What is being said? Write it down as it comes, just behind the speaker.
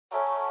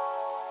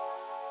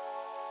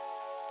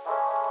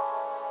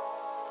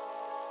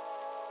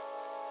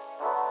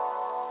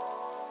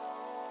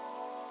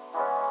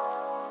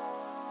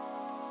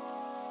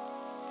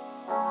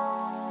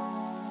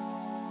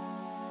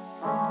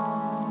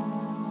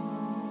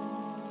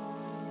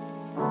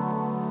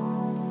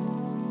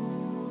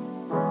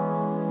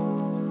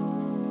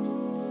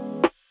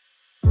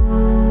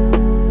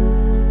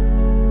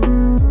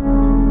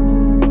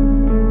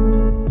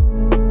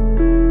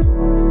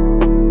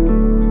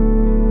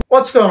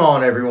What's going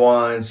on,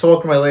 everyone? So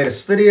welcome to my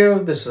latest video.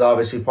 This is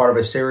obviously part of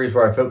a series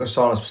where I focus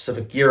on a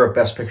specific year of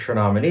Best Picture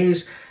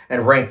nominees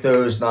and rank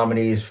those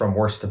nominees from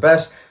worst to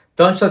best.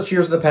 Done such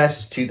years in the past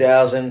as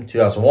 2000,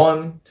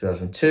 2001,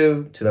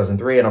 2002,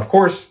 2003, and of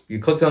course, you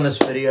clicked on this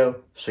video,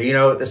 so you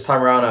know this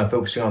time around I'm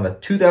focusing on the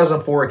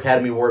 2004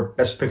 Academy Award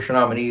Best Picture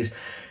nominees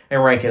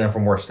and ranking them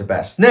from worst to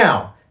best.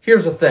 Now,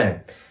 here's the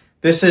thing.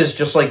 This is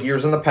just like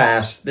years in the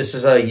past. This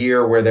is a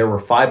year where there were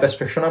 5 Best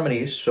Picture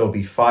nominees, so it'll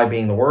be 5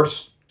 being the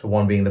worst to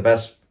 1 being the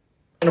best,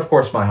 and of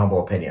course, my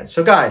humble opinion.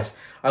 So guys,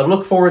 I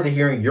look forward to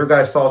hearing your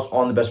guys' thoughts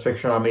on the Best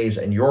Picture nominees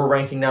and your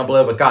ranking down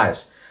below. But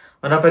guys,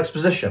 enough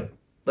exposition.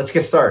 Let's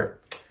get started.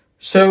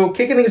 So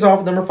kicking things off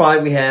at number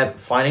 5, we have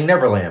Finding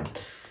Neverland.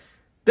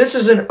 This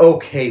is an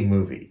okay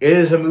movie. It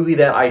is a movie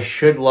that I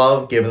should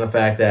love, given the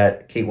fact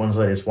that Kate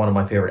Winslet is one of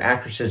my favorite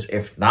actresses,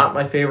 if not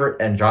my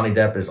favorite, and Johnny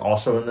Depp is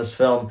also in this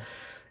film.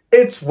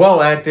 It's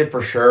well acted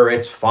for sure.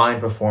 It's fine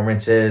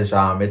performances.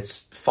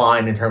 It's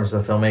fine in terms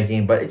of the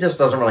filmmaking, but it just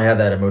doesn't really have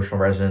that emotional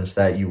resonance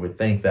that you would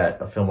think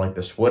that a film like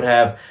this would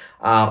have.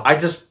 I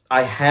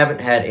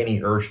haven't had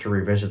any urge to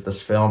revisit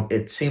this film.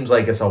 It seems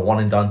like it's a one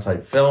and done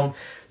type film.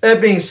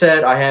 That being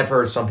said, I have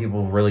heard some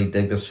people really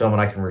dig this film,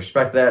 and I can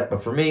respect that.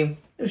 But for me,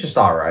 it was just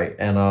all right,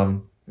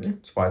 and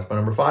that's why it's my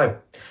number 5.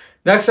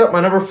 Next up,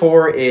 my number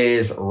 4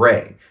 is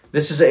Ray.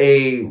 This is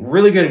a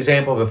really good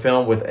example of a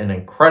film with an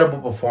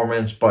incredible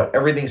performance, but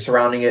everything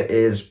surrounding it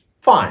is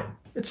fine.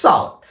 It's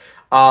solid.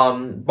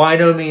 By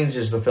no means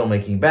is the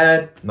filmmaking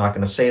bad. I'm not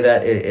going to say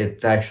that.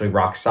 It's actually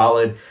rock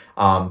solid.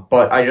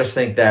 But I just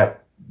think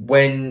that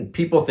when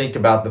people think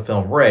about the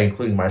film Ray,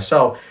 including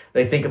myself,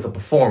 they think of the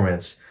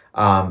performance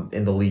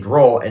in the lead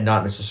role and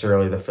not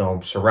necessarily the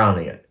film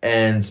surrounding it.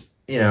 And,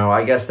 you know,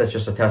 I guess that's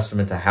just a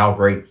testament to how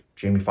great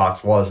Jamie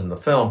Foxx was in the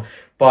film.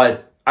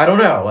 But I don't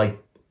know, like,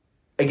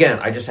 again,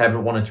 I just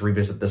haven't wanted to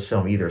revisit this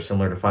film either,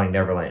 similar to Finding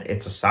Neverland.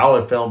 It's a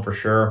solid film for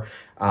sure.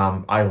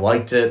 I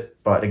liked it,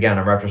 but again,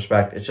 in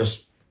retrospect, it's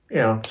just, you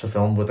know, it's a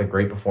film with a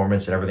great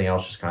performance and everything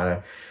else just kind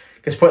of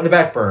gets put in the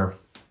back burner.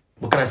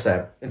 What can I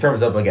say? In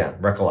terms of, again,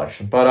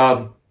 recollection.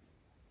 But,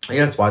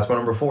 yeah, that's why it's my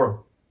number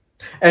 4.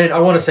 And I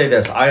want to say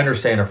this. I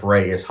understand if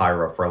Ray is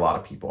higher up for a lot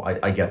of people.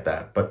 I get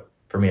that. But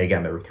for me,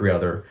 again, there were 3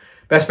 other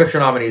Best Picture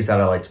nominees that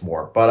I liked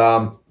more.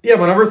 But, yeah,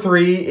 my number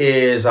 3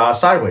 is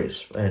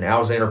Sideways, an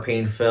Alexander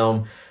Payne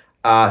film.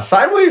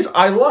 Sideways,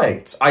 I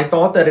liked. I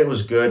thought that it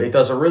was good. It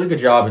does a really good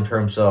job in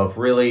terms of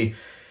really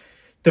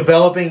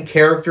developing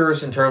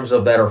characters in terms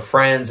of that are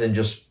friends and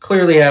just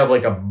clearly have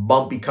like a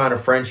bumpy kind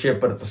of friendship,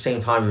 but at the same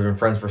time, they've been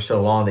friends for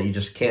so long that you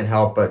just can't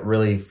help but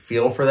really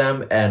feel for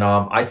them. And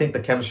I think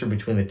the chemistry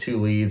between the 2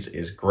 leads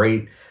is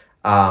great.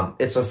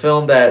 It's a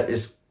film that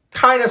is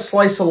kind of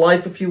slice of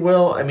life, if you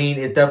will. I mean,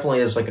 it definitely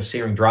is like a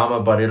searing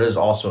drama, but it is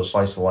also a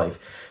slice of life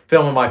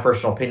film, in my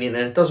personal opinion,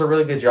 and it does a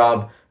really good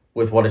job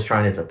with what it's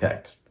trying to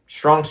depict.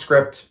 Strong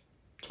script.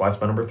 That's why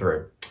it's my number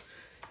 3.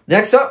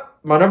 Next up,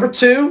 my number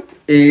 2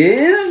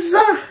 is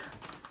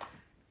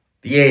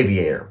The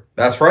Aviator.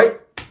 That's right,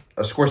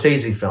 a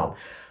Scorsese film.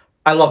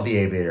 I love The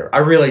Aviator. I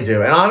really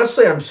do. And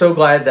honestly, I'm so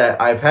glad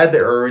that I've had the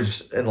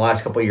urge in the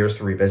last couple of years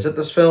to revisit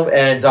this film.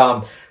 And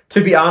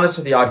to be honest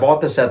with you, I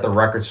bought this at the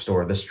record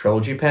store, this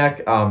trilogy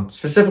pack,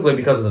 specifically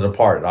because of The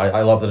Departed.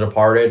 I love The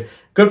Departed.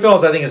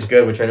 Goodfellas, I think, is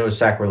good, which I know is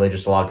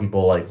sacrilegious. A lot of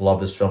people like love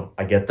this film.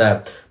 I get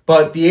that.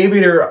 But The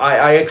Aviator,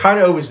 I kind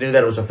of always knew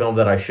that it was a film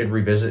that I should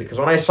revisit, because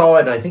when I saw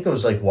it, and I think it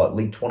was like, what,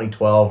 late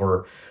 2012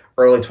 or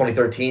early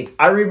 2013,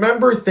 I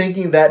remember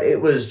thinking that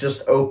it was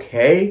just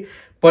okay.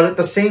 But at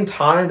the same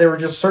time, there were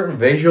just certain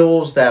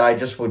visuals that I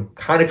just would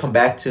kind of come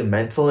back to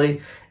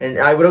mentally. And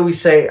I would always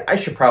say, I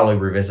should probably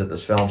revisit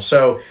this film.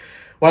 So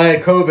when I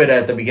had COVID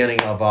at the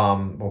beginning of,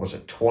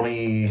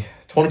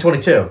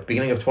 2022,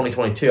 beginning of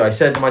 2022, I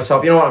said to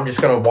myself, you know what, I'm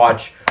just going to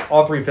watch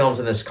all 3 films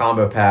in this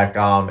combo pack.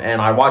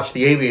 And I watched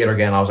The Aviator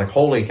again. I was like,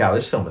 holy cow,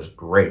 this film is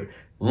great.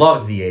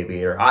 Loves The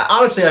Aviator.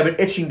 Honestly, I've been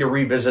itching to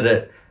revisit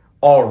it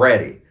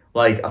already,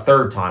 like a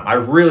 3rd time. I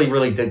really,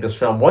 really dig this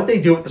film. What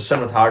they do with the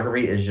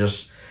cinematography is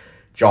just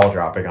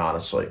jaw-dropping,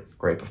 honestly.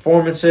 Great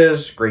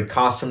performances, great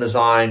costume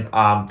design.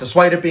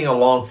 Despite it being a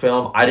long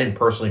film, I didn't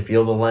personally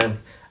feel the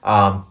length.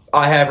 I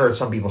have heard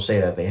some people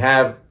say that they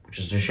have, which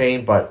is a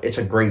shame, but it's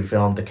a great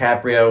film.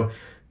 DiCaprio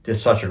did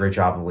such a great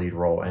job in the lead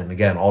role. And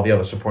again, all the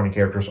other supporting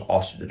characters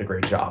also did a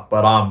great job.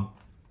 But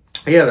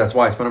yeah, that's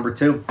why it's my number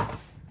 2.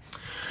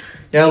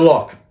 Now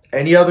look,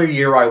 any other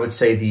year I would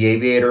say The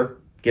Aviator,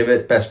 give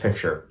it Best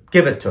Picture.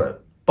 Give it to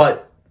it.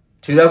 But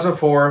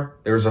 2004,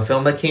 there was a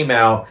film that came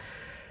out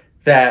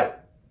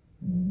that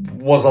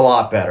was a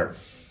lot better.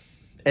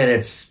 And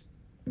it's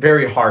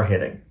very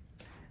hard-hitting.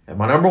 And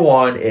my number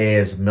 1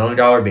 is $1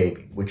 Million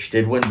Baby, which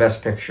did win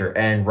Best Picture,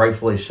 and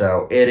rightfully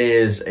so. It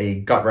is a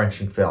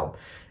gut-wrenching film.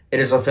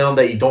 It is a film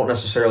that you don't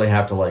necessarily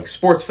have to like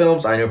sports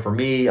films. I know for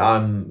me,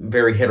 I'm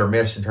very hit or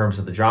miss in terms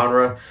of the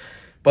genre.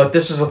 But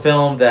this is a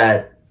film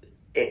that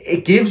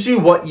it gives you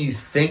what you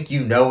think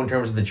you know in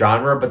terms of the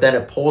genre, but then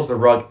it pulls the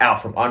rug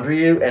out from under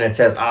you, and it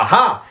says,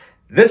 aha,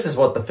 this is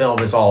what the film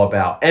is all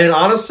about. And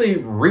honestly,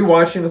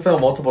 rewatching the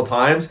film multiple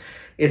times,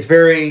 it's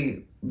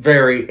very,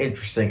 very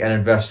interesting and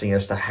investing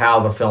as to how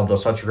the film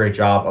does such a great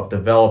job of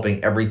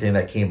developing everything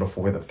that came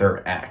before the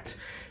third act.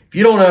 If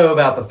you don't know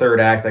about the third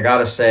act, I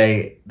gotta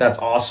say that's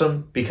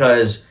awesome,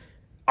 because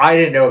I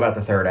didn't know about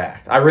the third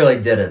act. I really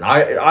didn't.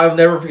 I'll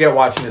never forget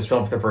watching this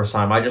film for the first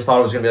time. I just thought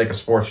it was going to be like a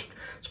sports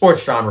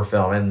genre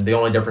film, and the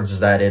only difference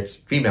is that it's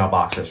female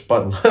boxers.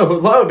 But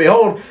lo and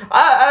behold,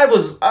 I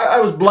was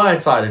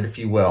blindsided, if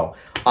you will.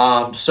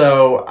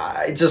 So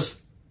I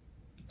just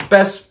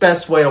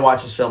best way to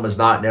watch this film is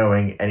not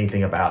knowing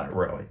anything about it,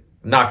 really.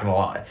 I'm not going to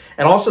lie.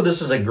 And also,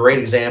 this is a great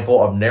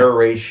example of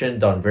narration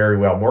done very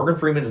well. Morgan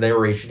Freeman's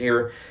narration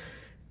here,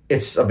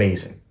 it's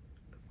amazing.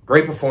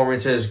 Great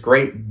performances,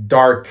 great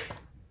dark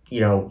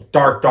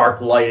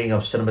lighting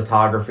of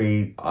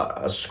cinematography,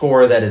 a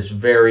score that is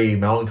very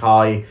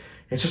melancholy.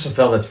 It's just a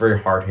film that's very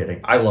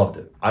hard-hitting. I loved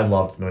it. I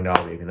loved No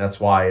Baby, and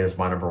that's why it is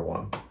my number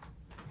one.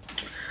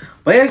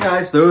 But yeah,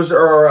 guys, those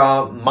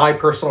are my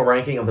personal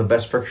ranking of the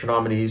Best Picture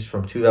nominees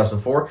from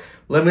 2004.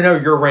 Let me know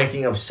your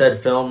ranking of said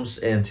films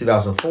in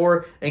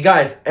 2004. And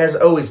guys, as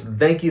always,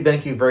 thank you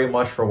very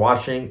much for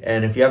watching.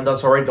 And if you haven't done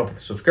so already, don't forget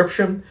the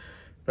subscription,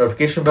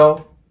 notification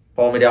bell,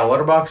 follow me down on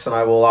Letterboxd, and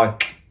I will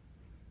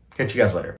catch you guys later.